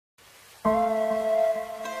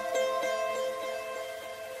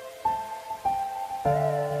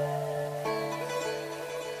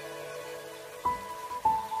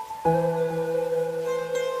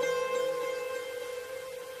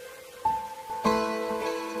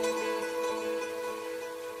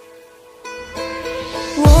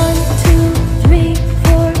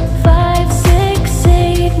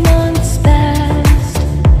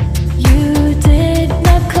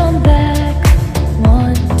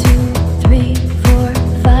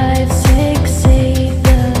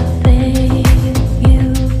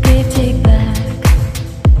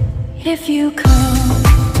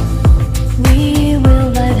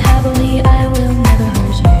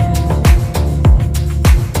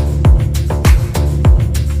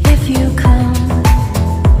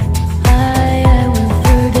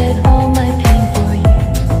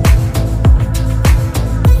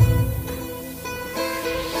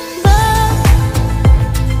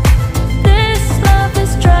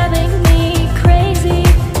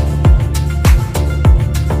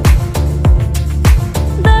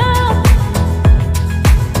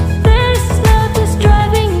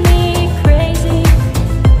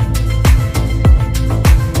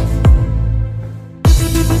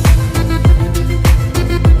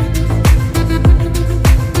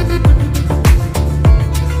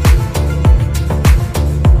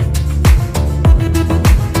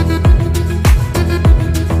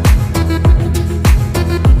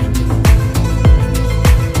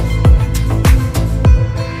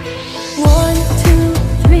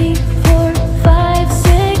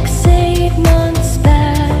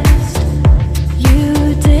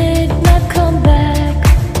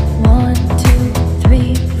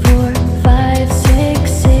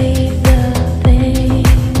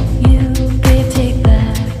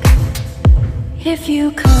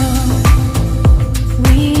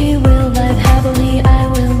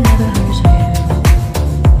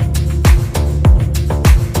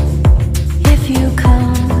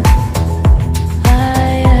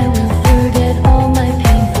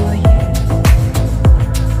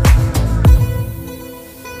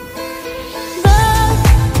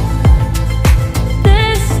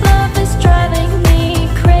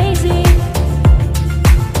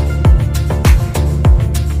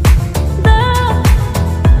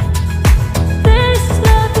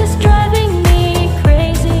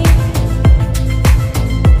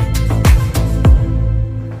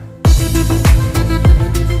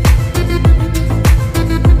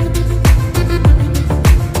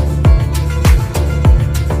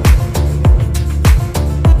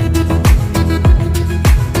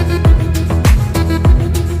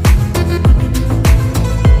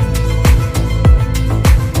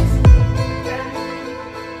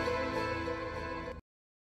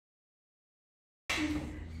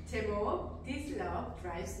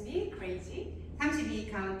32 crazy.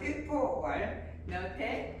 32 카운트 forward. No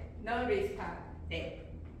take, no restart. 네,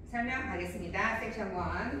 설명하겠습니다. 섹션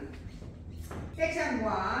 1. 섹션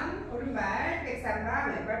 1. 오른발 백삼바,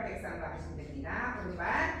 왼발 백삼바 하시면 됩니다.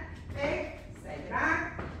 오른발 백,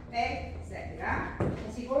 사이드락, 백, 사이드락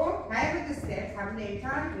하시고 다이브드 스텝 4분의 1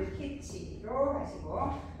 턴 with 키치로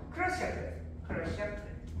하시고 크로스 셔플, 크로스 셔플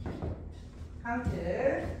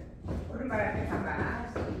카운트 오른발 백삼바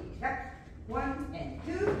시작 1 and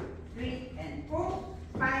 2, 3 and 4,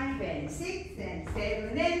 5 and 6 and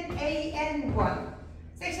 7 and 8 and 1.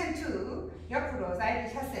 섹션 2 옆으로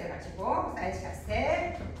사이드 샷세를 가지고 사이드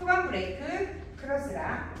샷세 후방 브레이크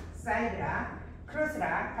크로스락 사이드락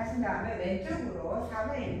크로스락 하신 다음에 왼쪽으로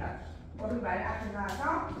 4분의 1턴 오른발 앞으로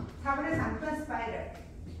나와서 4분의 3턴 스파이럴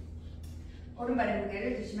오른발의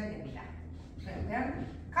무게를 주시면 됩니다. 그러면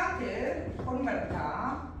카운트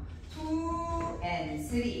오른발부터 2 and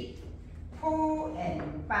 3 4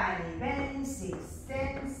 and 5 and 6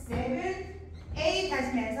 and 7 8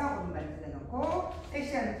 하시면서 오른발을 뜯어놓고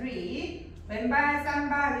섹션 3 왼발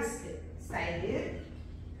삼바 리스트 사이드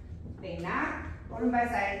백락 오른발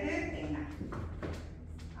사이드 백락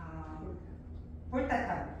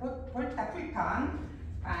볼타 풀턴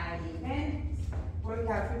 5는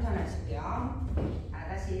볼타 풀턴 하시고요.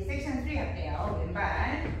 다시 섹션 3 할게요.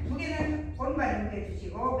 왼발 무게는 오른발에 무게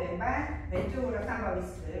주시고 왼발 왼쪽으로 삼바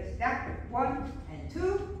위스크 시작 1 and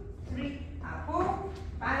 2 3 4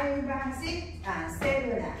 5 and 6 and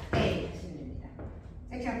 7 and 8 하시면 됩니다.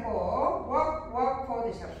 섹션 4 walk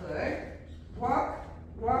forward shuffle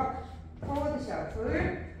walk forward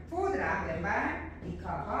shuffle 포드락 왼발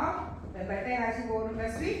리커버 왼발 빼가시고 오른발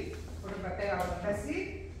스윕 오른발 빼가고 오른발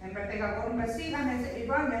스윕 왼발 빼가고 오른발 스윕 하면서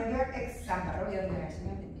 1번 연결 X 삼바로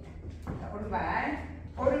연결하시면 됩니다. 자,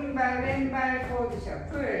 오른발 왼발 포드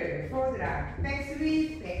셔플 포드락 백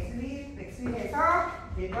스윕 해서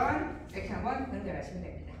 1번 섹션 1 연결하시면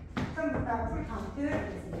됩니다. 처음부터 풀 카운트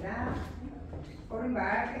하겠습니다.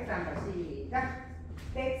 오른발 백삼바 시작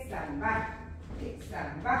백삼바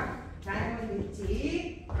다이아몬드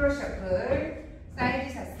위치 크로스 셔플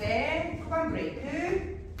사이드 샷세 후방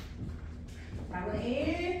브레이크 4분의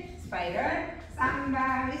 1 스파이럴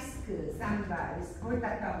삼바 리스크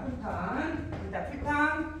볼타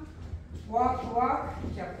풀턴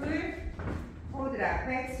워크 셔플 포드락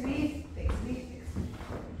백 스윕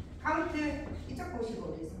카운트 이쪽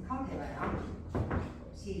보시고 있으면 카운트 해봐요.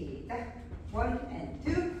 시작 1 and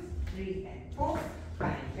 2 3 and 4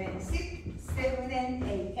 5 and 6 7 and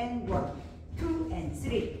 8 and 1 2 and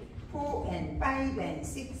 3 4 and 5 and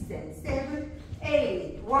 6 and 7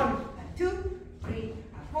 8 1 and 2 3 and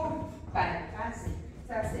 4 5 and 6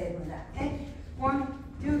 7 and 8 1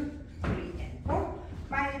 2 3 and 4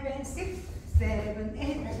 5 and 6 7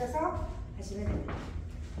 8 하셔서 하시면 됩니다.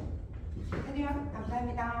 안녕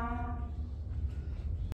감사합니다.